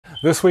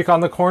This week on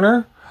the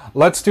corner,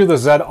 let's do the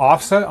Z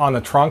offset on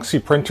the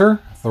Tronxy printer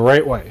the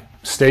right way.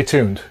 Stay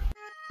tuned.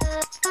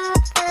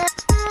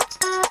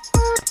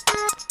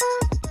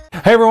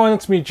 Hey everyone,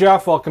 it's me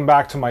Jeff. Welcome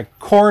back to my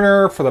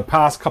corner. For the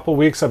past couple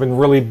weeks I've been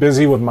really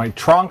busy with my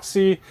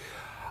Tronxy.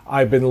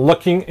 I've been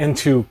looking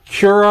into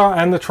Cura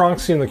and the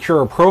Tronxy and the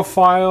Cura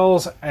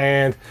profiles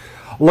and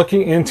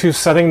looking into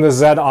setting the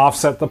Z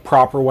offset the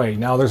proper way.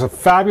 Now there's a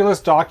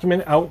fabulous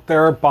document out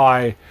there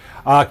by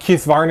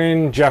Keith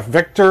Varnon, Jeff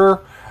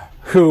Victor,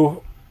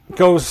 who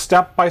goes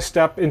step by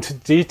step into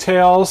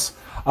details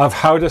of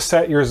how to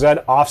set your Z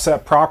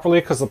offset properly,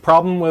 because the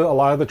problem with a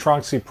lot of the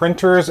Tronxy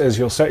printers is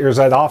you'll set your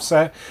Z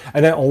offset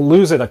and then it'll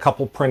lose it a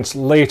couple prints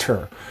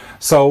later.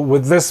 So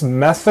with this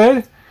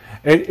method,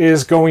 it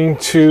is going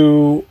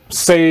to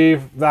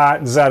save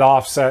that Z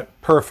offset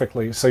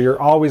perfectly. So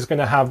you're always going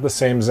to have the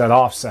same Z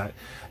offset.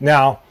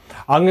 Now,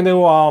 I'm going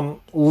to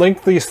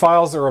link these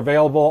files. They're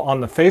available on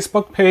the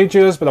Facebook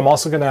pages, but I'm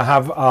also going to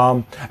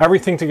have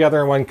everything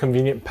together in one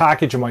convenient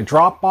package in my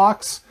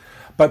Dropbox.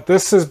 But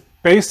this is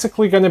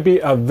basically going to be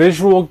a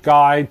visual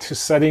guide to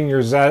setting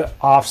your Z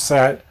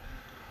offset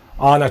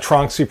on a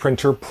Tronxy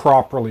printer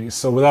properly.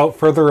 So without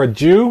further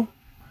ado,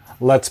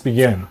 let's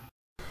begin.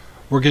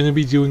 We're going to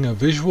be doing a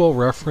visual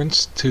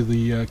reference to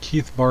the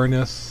Keith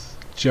Varnon,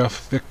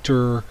 Jeff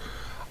Victor,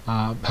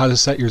 how to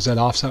set your Z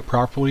offset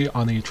properly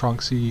on a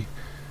Tronxy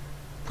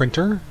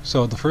printer.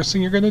 So the first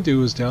thing you're going to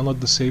do is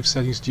download the Save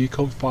Settings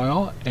G-code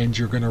file and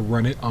you're going to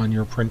run it on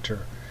your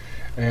printer.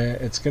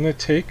 It's going to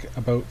take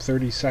about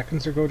 30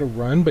 seconds or so to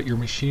run, but your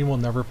machine will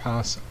never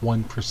pass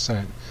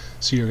 1%.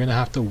 So you're going to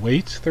have to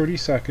wait 30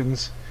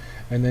 seconds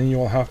and then you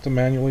will have to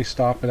manually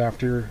stop it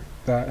after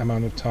that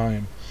amount of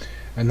time.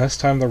 And this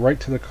time the write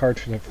to the card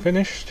should have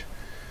finished.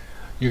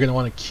 You're going to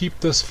want to keep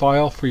this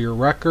file for your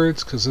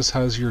records because this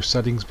has your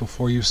settings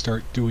before you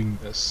start doing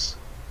this.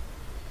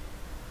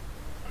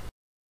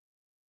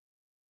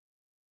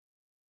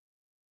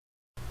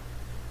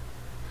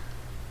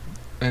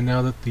 And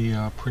now that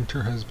the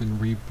printer has been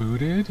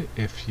rebooted,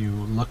 if you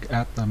look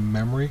at the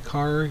memory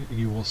card,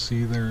 you will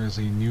see there is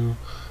a new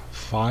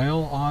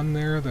file on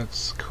there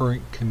that's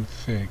current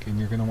config, and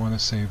you're going to want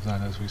to save that.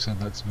 As we said,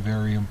 that's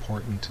very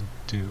important to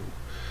do.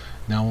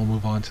 Now we'll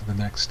move on to the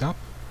next step.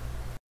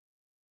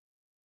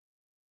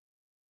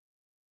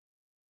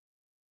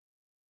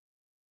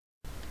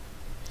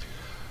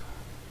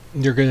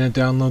 You're going to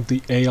download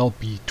the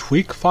ALB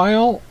tweak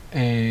file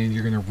and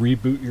you're going to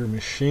reboot your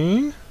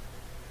machine.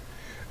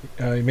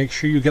 Make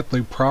sure you get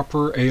the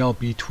proper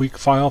ALB tweak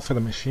file for the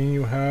machine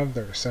you have.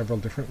 There are several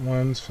different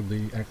ones for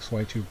the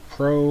XY2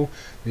 Pro,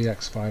 the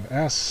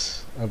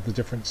X5S, of the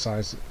different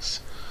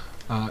sizes.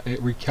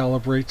 It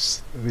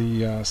recalibrates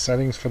the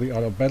settings for the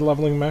auto bed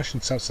leveling mesh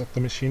and sets up the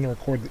machine to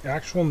record the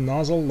actual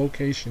nozzle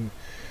location.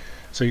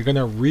 So you're going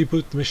to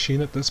reboot the machine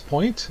at this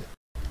point.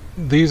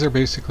 These are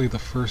basically the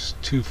first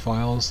two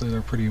files that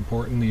are pretty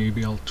important, the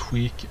ABL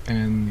tweak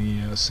and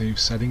the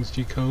Save Settings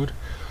G-code.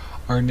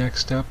 Our next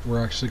step,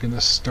 we're actually going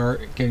to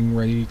start getting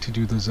ready to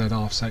do the Z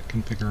offset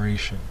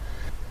configuration.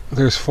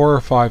 There's 4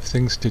 or 5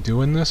 things to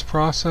do in this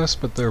process,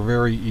 but they're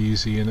very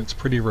easy and it's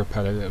pretty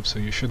repetitive, so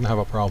you shouldn't have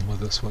a problem with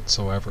this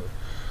whatsoever.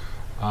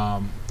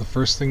 The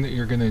first thing that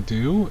you're going to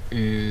do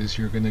is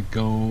you're going to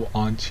go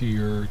onto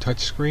your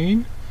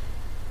touchscreen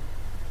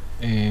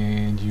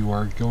and you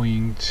are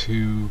going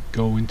to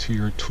go into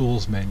your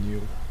Tools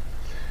menu.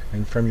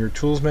 And from your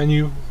Tools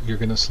menu, you're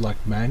going to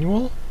select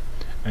Manual,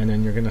 and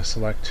then you're going to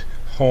select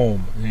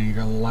Home, and then you're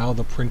going to allow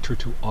the printer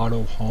to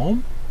auto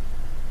home.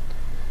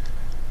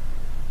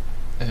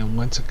 And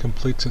once it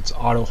completes its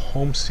auto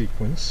home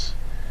sequence,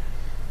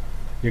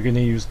 you're going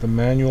to use the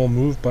manual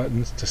move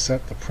buttons to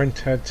set the print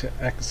head to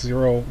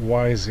X0,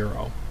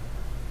 Y0.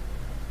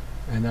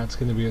 And that's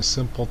going to be a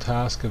simple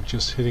task of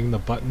just hitting the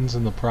buttons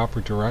in the proper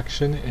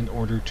direction in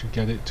order to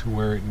get it to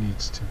where it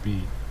needs to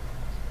be.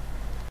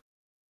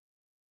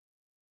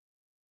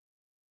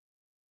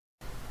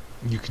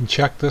 You can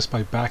check this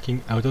by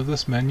backing out of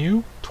this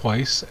menu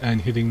twice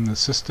and hitting the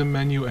System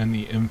menu and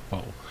the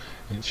Info.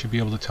 And it should be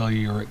able to tell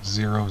you you're at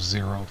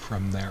 00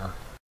 from there.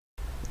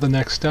 The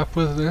next step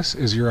with this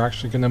is you're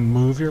actually going to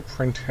move your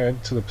print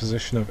head to the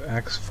position of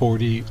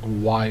X40,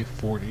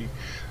 Y40.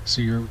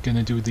 So you're going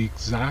to do the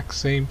exact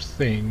same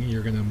thing.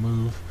 You're going to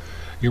move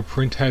your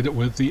print head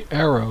with the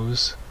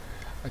arrows,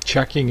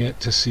 checking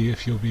it to see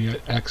if you'll be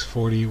at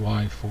X40,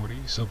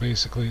 Y40. So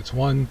basically it's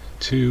 1,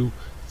 2,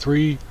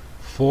 3,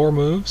 4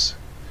 moves,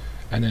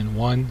 and then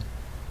 1,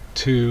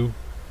 2,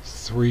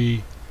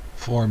 3,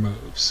 4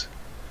 moves.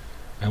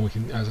 And we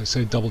can, as I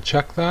said, double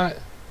check that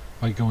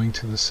by going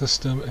to the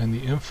System and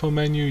the Info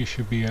menu. You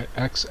should be at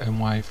X and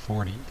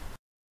Y40.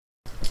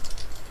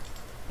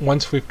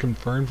 Once we've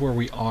confirmed where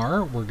we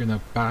are, we're going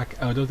to back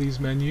out of these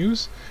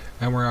menus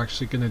and we're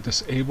actually going to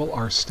disable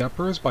our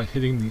steppers by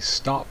hitting the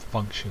Stop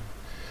function.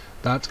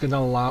 That's going to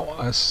allow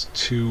us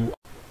to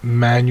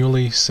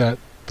manually set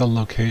the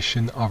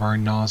location of our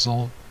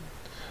nozzle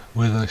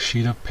with a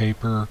sheet of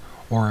paper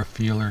or a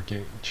feeler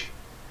gauge.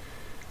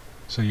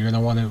 So you're going to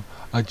want to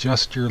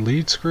adjust your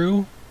lead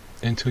screw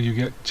until you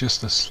get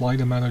just a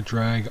slight amount of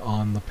drag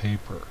on the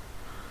paper.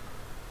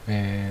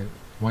 And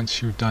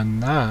once you've done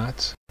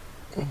that,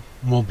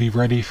 we'll be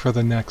ready for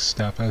the next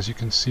step. As you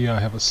can see, I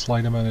have a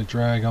slight amount of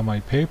drag on my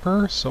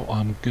paper, so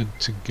I'm good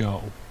to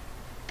go.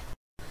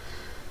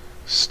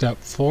 Step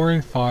 4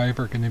 and 5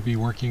 are going to be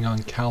working on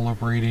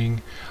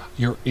calibrating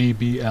your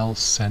ABL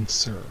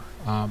sensor.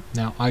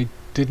 Now, I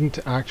didn't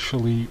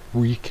actually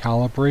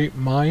recalibrate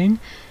mine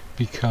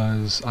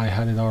because I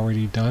had it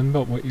already done,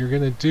 but what you're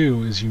going to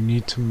do is you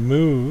need to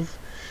move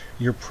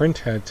your print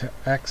head to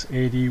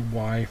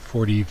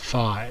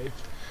X80Y45.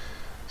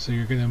 So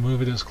you're going to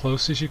move it as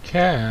close as you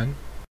can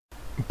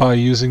by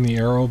using the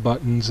arrow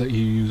buttons that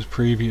you used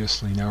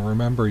previously. Now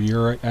remember,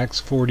 you're at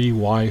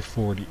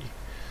X40Y40.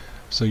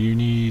 So you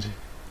need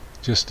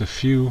just a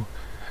few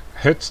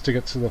hits to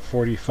get to the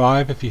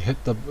 45. If you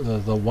hit the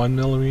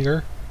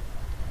 1mm,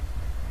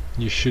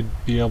 you should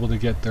be able to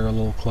get there a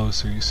little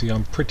closer. You see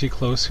I'm pretty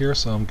close here,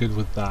 so I'm good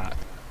with that.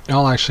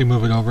 I'll actually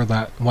move it over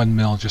that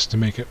 1mm just to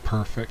make it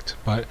perfect.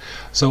 But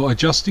so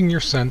adjusting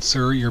your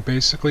sensor, you're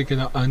basically going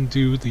to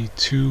undo the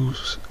 2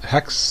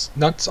 hex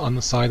nuts on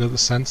the side of the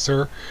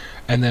sensor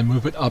and then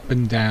move it up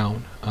and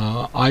down.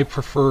 I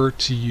prefer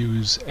to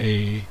use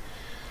a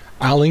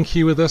Allen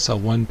key with this, a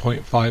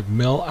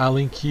 1.5mm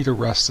Allen key, to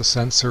rest the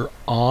sensor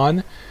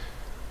on,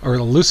 or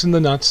to loosen the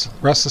nuts,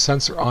 rest the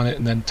sensor on it,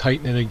 and then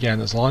tighten it again.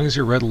 As long as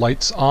your red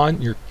light's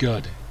on, you're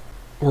good.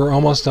 We're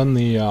almost done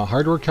the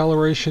hardware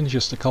calibration,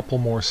 just a couple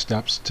more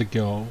steps to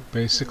go.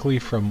 Basically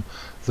from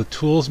the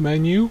tools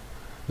menu,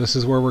 this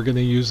is where we're going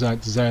to use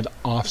that Z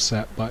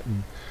offset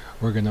button.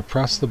 We're going to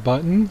press the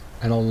button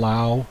and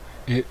allow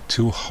it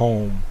to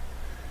home.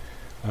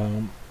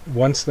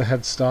 Once the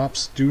head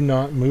stops, do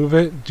not move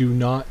it, do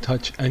not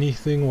touch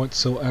anything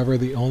whatsoever.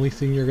 The only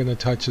thing you're going to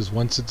touch is,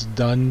 once it's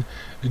done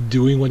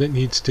doing what it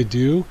needs to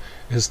do,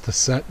 is the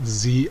set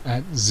Z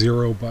at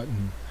 0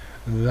 button.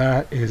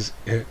 That is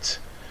it.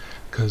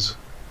 Because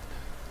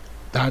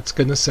that's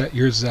going to set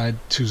your Z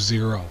to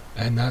 0,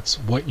 and that's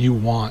what you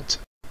want.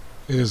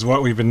 It is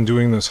what we've been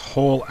doing this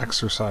whole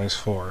exercise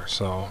for.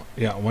 So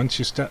yeah, once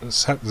you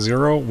set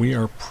 0, we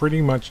are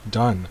pretty much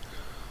done.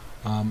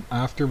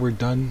 After we're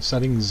done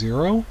setting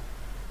 0,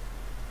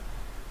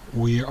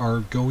 we are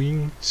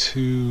going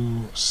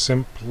to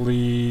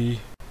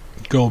simply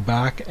go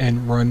back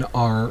and run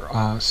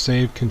our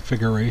save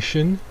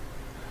configuration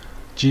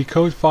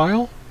G-code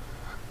file.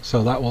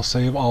 So that will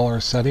save all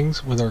our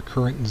settings with our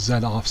current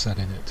Z offset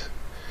in it.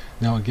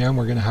 Now again,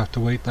 we're going to have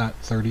to wait that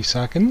 30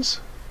 seconds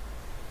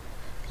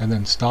and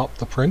then stop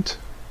the print.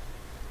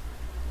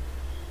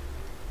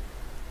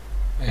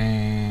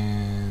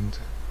 And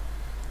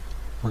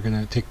we're going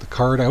to take the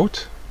card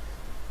out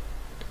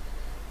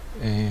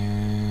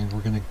and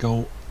we're going to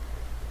go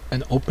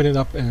and open it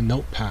up in a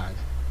notepad.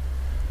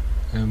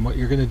 And what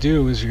you're going to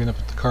do is you're going to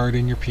put the card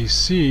in your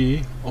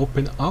PC,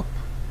 open up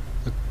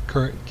the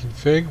current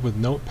config with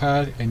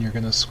notepad, and you're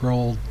going to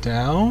scroll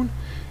down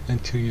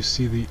until you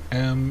see the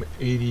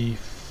M84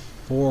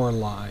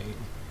 line,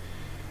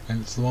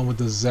 and it's the one with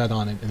the Z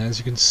on it. And as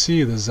you can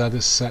see, the Z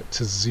is set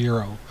to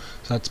 0,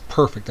 so that's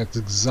perfect. That's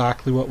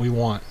exactly what we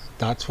want.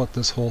 That's what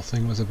this whole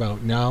thing was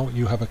about. Now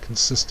you have a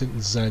consistent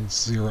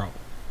Z0,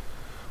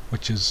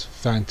 which is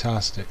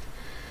fantastic.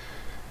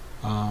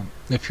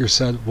 If your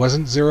Z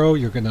wasn't 0,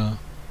 you're going to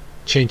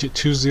change it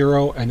to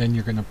 0, and then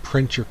you're going to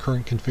print your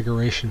current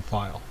configuration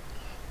file.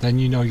 Then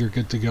you know you're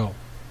good to go.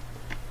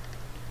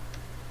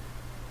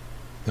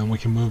 Then we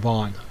can move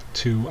on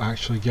to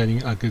actually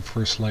getting a good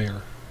first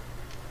layer.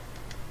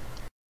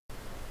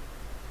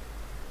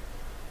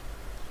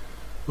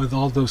 With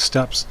all those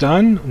steps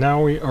done,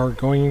 now we are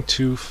going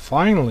to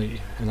finally,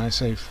 and I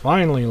say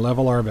finally,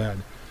 level our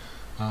bed.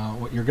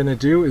 What you're going to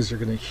do is you're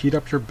going to heat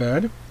up your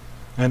bed,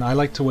 and I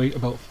like to wait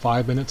about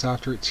 5 minutes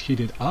after it's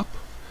heated up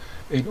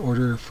in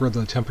order for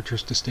the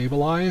temperatures to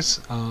stabilize.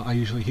 I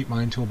usually heat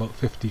mine to about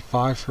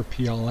 55 for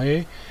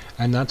PLA,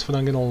 and that's what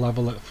I'm going to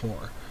level it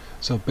for.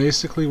 So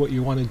basically what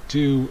you want to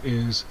do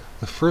is,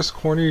 the first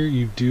corner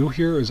you do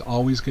here is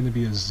always going to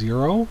be a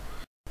 0.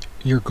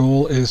 Your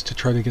goal is to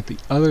try to get the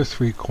other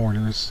 3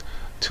 corners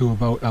to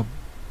about a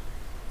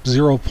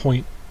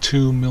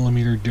 0.2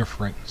 millimeter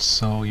difference.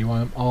 So you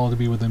want them all to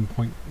be within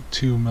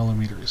 0.2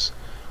 millimeters.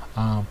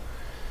 Now,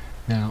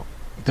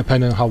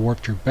 depending on how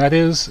warped your bed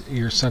is,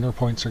 your center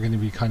points are going to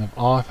be kind of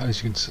off.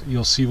 As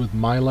you'll see with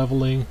my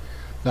leveling,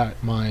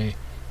 that my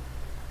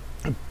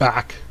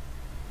back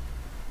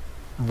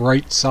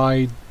right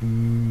side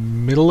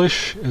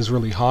middle-ish is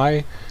really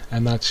high,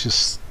 and that's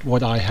just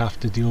what I have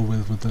to deal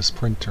with this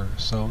printer.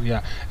 So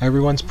yeah,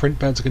 everyone's print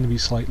bed's going to be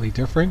slightly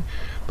different,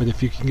 but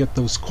if you can get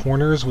those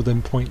corners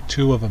within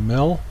 0.2 of a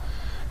mil,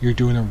 you're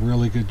doing a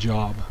really good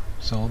job.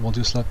 So we'll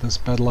just let this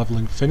bed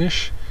leveling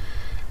finish,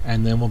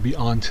 and then we'll be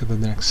on to the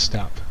next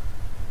step.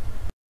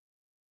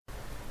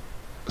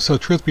 So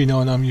truth be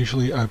known, I'm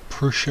usually a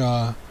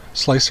Prusa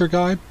Slicer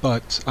guy,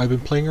 but I've been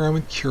playing around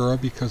with Cura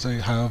because I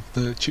have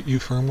the CHIT-U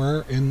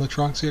firmware in the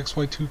Tronxy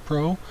XY2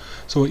 Pro.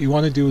 So what you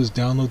want to do is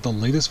download the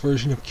latest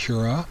version of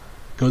Cura,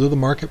 go to the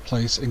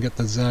marketplace and get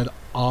the Z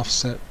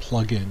offset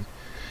plugin.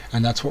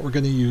 And that's what we're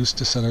going to use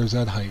to set our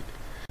Z height.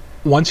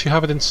 Once you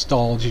have it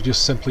installed, you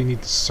just simply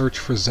need to search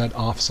for Z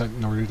offset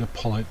in order to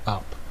pull it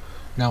up.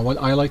 Now what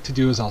I like to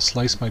do is I'll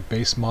slice my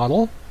base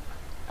model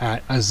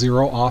at a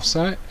 0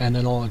 offset, and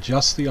then I'll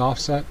adjust the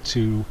offset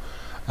to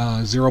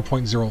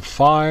 0.05,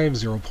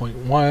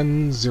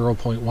 0.1,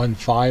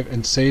 0.15,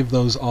 and save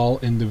those all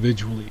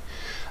individually.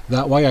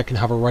 That way I can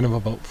have a run of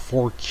about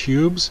 4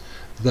 cubes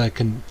that I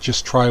can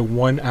just try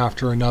one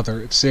after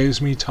another. It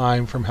saves me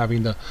time from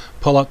having to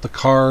pull out the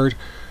card,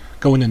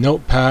 go into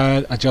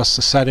Notepad, adjust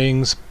the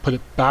settings, put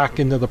it back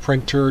into the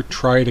printer,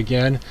 try it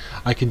again.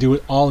 I can do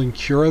it all in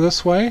Cura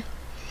this way,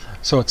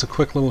 so it's a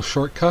quick little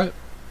shortcut,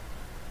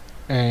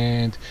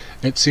 and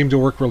it seemed to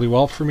work really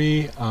well for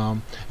me.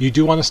 You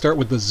do want to start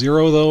with the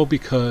 0 though,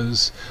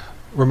 because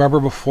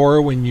remember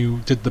before when you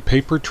did the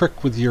paper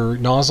trick with your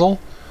nozzle,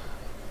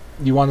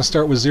 you want to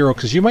start with 0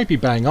 because you might be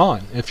bang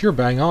on. If you're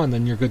bang on,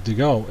 then you're good to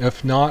go.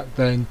 If not,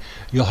 then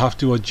you'll have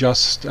to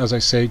adjust, as I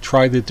say,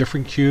 try the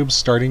different cubes,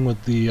 starting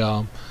with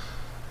the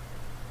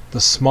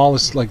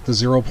smallest, like the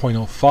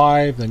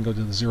 0.05, then go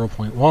to the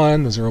 0.1,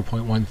 the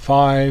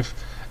 0.15,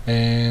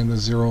 and the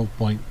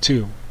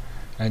 0.2.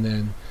 And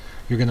then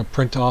you're going to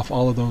print off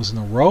all of those in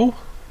a row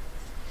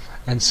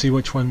and see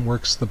which one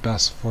works the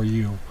best for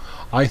you.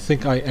 I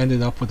think I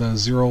ended up with a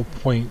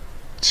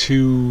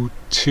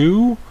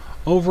 0.22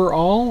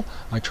 overall.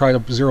 I tried a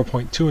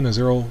 0.2 and a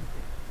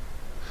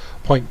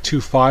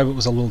 0.25. It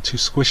was a little too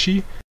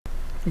squishy.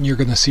 You're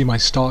going to see my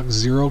stock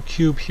 0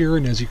 cube here,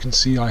 and as you can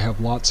see I have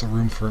lots of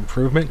room for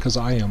improvement because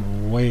I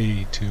am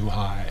way too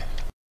high.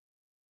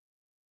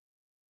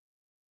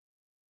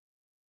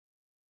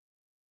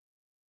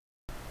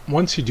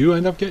 Once you do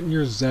end up getting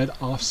your Z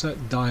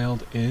offset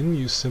dialed in,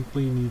 you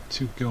simply need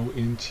to go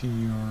into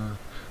your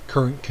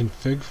current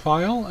config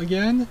file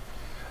again,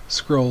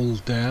 scroll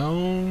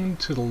down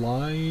to the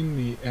line,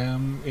 the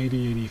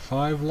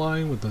M8085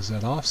 line with the Z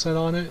offset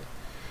on it,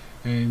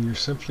 and you're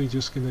simply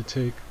just going to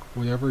take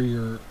whatever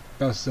your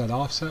best Z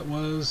offset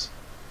was.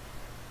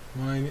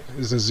 Mine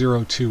is a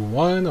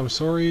 021, I'm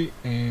sorry,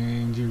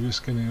 and you're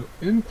just going to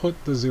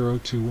input the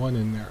 021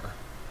 in there.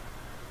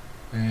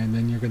 And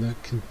then you're going to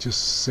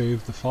just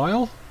save the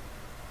file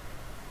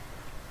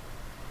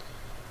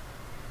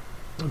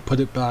and put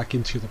it back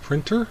into the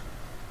printer,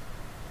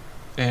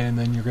 and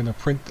then you're going to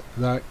print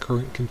that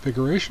current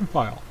configuration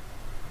file,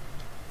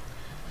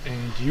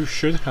 and you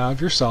should have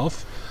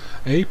yourself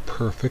a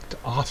perfect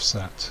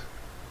offset.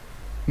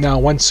 Now,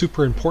 one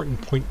super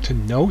important point to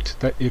note,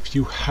 that if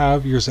you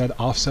have your Z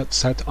offset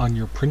set on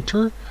your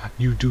printer,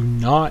 you do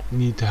not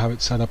need to have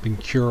it set up in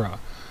Cura.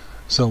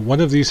 So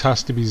one of these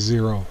has to be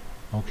 0.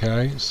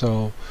 Okay,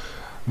 so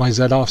my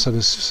Z offset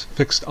is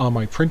fixed on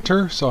my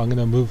printer, so I'm going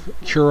to move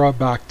Cura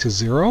back to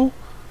 0,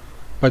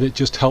 but it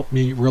just helped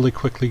me really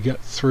quickly get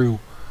through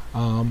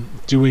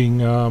doing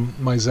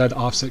my Z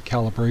offset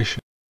calibration.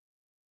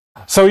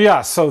 So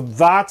yeah, so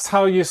that's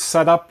how you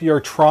set up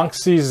your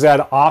Tronxy Z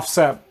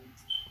offset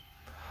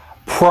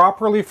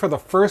properly for the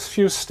first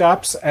few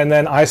steps, and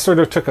then I sort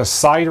of took a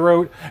side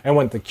route and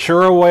went the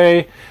Cura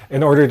way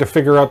in order to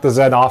figure out the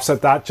Z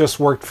offset. That just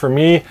worked for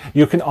me.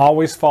 You can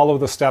always follow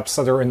the steps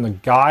that are in the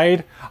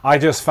guide. I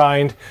just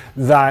find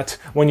that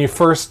when you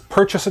first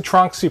purchase a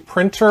Tronxy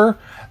printer,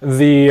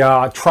 the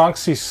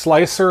Tronxy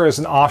Slicer is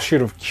an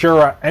offshoot of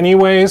Cura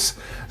anyways,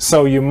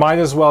 so you might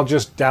as well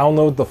just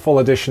download the full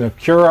edition of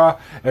Cura.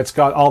 It's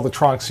got all the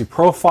Tronxy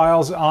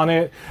profiles on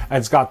it, and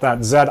it's got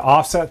that Z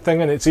offset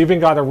thing, and it's even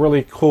got a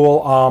really cool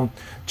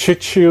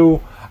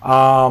Chichu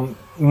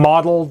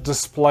model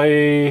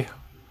display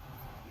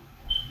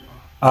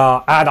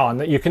add-on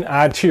that you can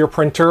add to your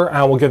printer,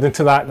 and we'll get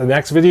into that in the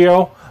next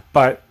video.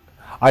 But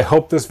I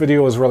hope this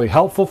video was really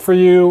helpful for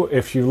you.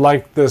 If you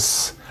like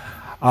this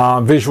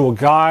visual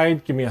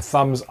guide, give me a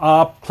thumbs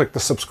up, click the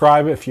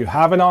subscribe if you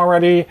haven't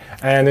already,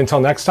 and until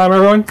next time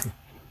everyone,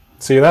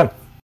 see you then.